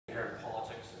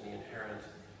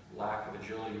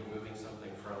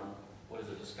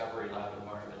discovery lab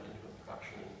environment into a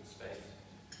production space.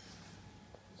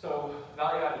 So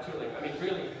value-added tooling, I mean,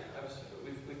 really,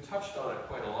 we've touched on it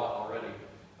quite a lot already,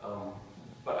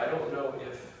 but I don't know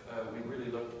if we really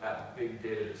looked at big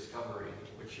data discovery,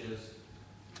 which is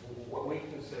what we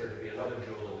consider to be another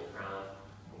jewel in the crown.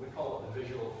 We call it the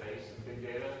visual face of big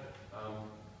data,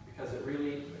 because it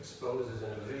really exposes in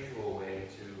a visual way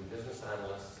to business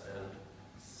analysts and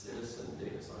citizen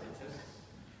data scientists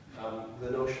the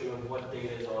notion of what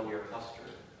data is on your cluster.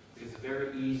 It's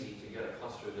very easy to get a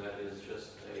cluster that is just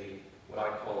what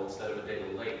I call, instead of a data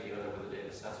lake, you end up with a data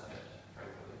cesspit,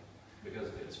 frankly, because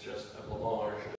it's just a melange